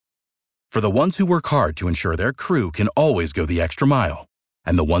For the ones who work hard to ensure their crew can always go the extra mile,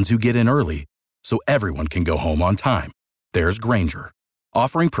 and the ones who get in early so everyone can go home on time, there's Grainger,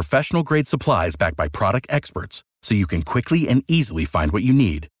 offering professional-grade supplies backed by product experts so you can quickly and easily find what you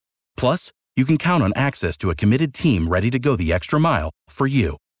need. Plus, you can count on access to a committed team ready to go the extra mile for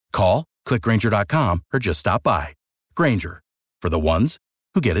you. Call, click Grainger.com, or just stop by. Grainger, for the ones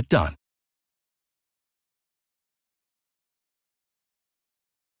who get it done.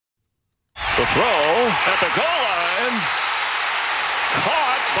 The throw at the goal line.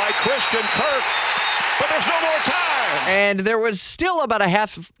 Caught by Christian Kirk. But there's no more time. And there was still about a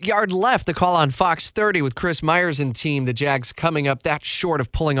half yard left. The call on Fox 30 with Chris Myers and team. The Jags coming up that short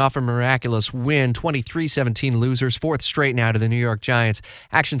of pulling off a miraculous win. 23-17 losers. Fourth straight now to the New York Giants.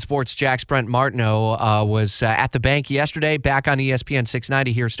 Action Sports' Jack's Brent Martineau was at the bank yesterday. Back on ESPN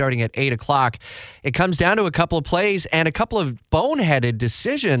 690 here starting at 8 o'clock. It comes down to a couple of plays and a couple of boneheaded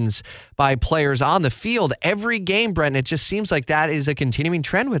decisions by players on the field. Every game, Brent, it just seems like that is a continuing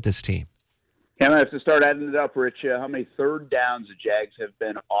trend with this team. I'm going to have to start adding it up, Rich. How many third downs the Jags have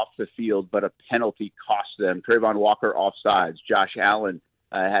been off the field, but a penalty cost them? Trayvon Walker offsides. Josh Allen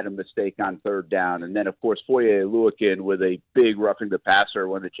had a mistake on third down. And then, of course, Foye Oluokun with a big roughing the passer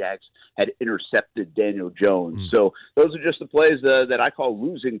when the Jags had intercepted Daniel Jones. So those are just the plays that I call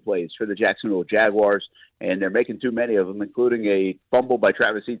losing plays for the Jacksonville Jaguars, and they're making too many of them, including a fumble by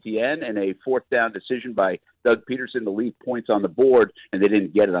Travis Etienne and a fourth down decision by Doug Peterson to leave points on the board, and they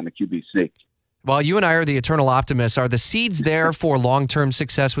didn't get it on the QB sneak. Well, you and I are the eternal optimists. Are the seeds there for long-term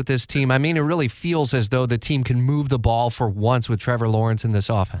success with this team? I mean, it really feels as though the team can move the ball for once with Trevor Lawrence in this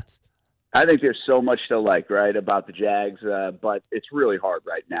offense. I think there's so much to like, right, about the Jags, but it's really hard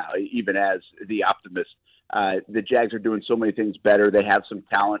right now, even as the optimist. The Jags are doing so many things better. They have some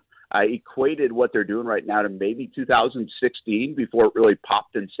talent. I equated what they're doing right now to maybe 2016 before it really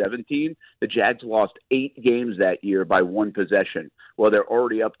popped in 17. The Jags lost 8 games that year by one possession. Well, they're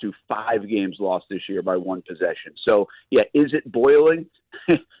already up to 5 games lost this year by one possession. So, yeah, is it boiling?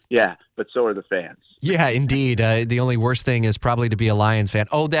 Yeah, but so are the fans. Yeah, indeed. The only worst thing is probably to be a Lions fan.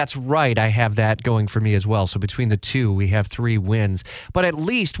 Oh, that's right. I have that going for me as well. So between the two, we have 3 wins. But at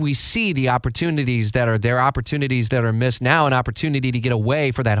least we see the opportunities that are there, opportunities that are missed now, an opportunity to get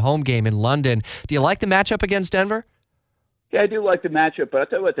away for that home game in London. Do you like the matchup against Denver? Yeah, I do like the matchup, but I'll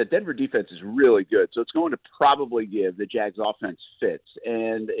tell you what, the Denver defense is really good, so it's going to probably give the Jags offense fits,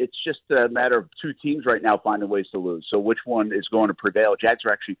 and it's just a matter of 2 teams right now finding ways to lose, so which one is going to prevail? Jags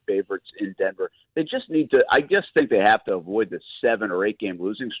are actually favorites in Denver. They just need to, I just think they have to avoid the 7 or 8 game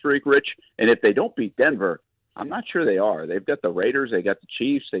losing streak, Rich, and if they don't beat Denver, I'm not sure they are. They've got the Raiders, they got the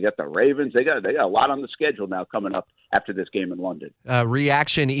Chiefs, they got the Ravens. They got a lot on the schedule now coming up after this game in London.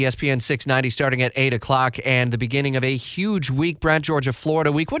 Reaction, ESPN 690 starting at 8 o'clock and the beginning of a huge week, Brent,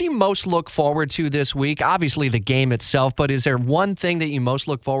 Georgia-Florida week. What do you most look forward to this week? Obviously the game itself, but is there one thing that you most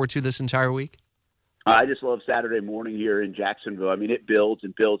look forward to this entire week? I just love Saturday morning here in Jacksonville. I mean, it builds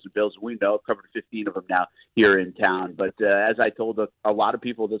and builds and builds. We know I've covered 15 of them now here in town. But as I told a lot of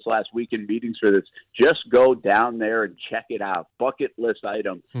people this last week in meetings for this, just go down there and check it out. Bucket list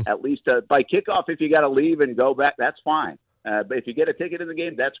item. At least by kickoff, if you got to leave and go back, that's fine. But if you get a ticket in the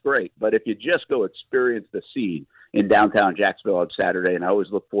game, that's great. But if you just go experience the scene in downtown Jacksonville on Saturday, and I always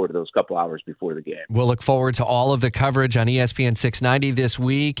look forward to those couple hours before the game. We'll look forward to all of the coverage on ESPN 690 this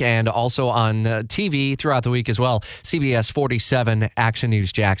week and also on TV throughout the week as well. CBS 47 Action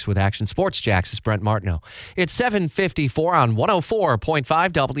News Jax with Action Sports Jax is Brent Martineau. It's 7:54 on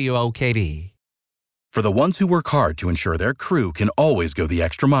 104.5 WOKV. For the ones who work hard to ensure their crew can always go the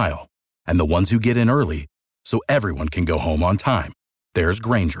extra mile, and the ones who get in early so everyone can go home on time, there's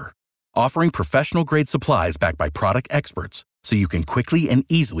Grainger, offering professional-grade supplies backed by product experts so you can quickly and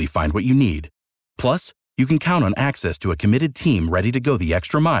easily find what you need. Plus, you can count on access to a committed team ready to go the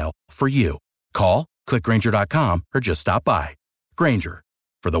extra mile for you. Call, click Grainger.com, or just stop by. Grainger,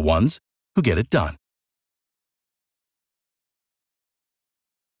 for the ones who get it done.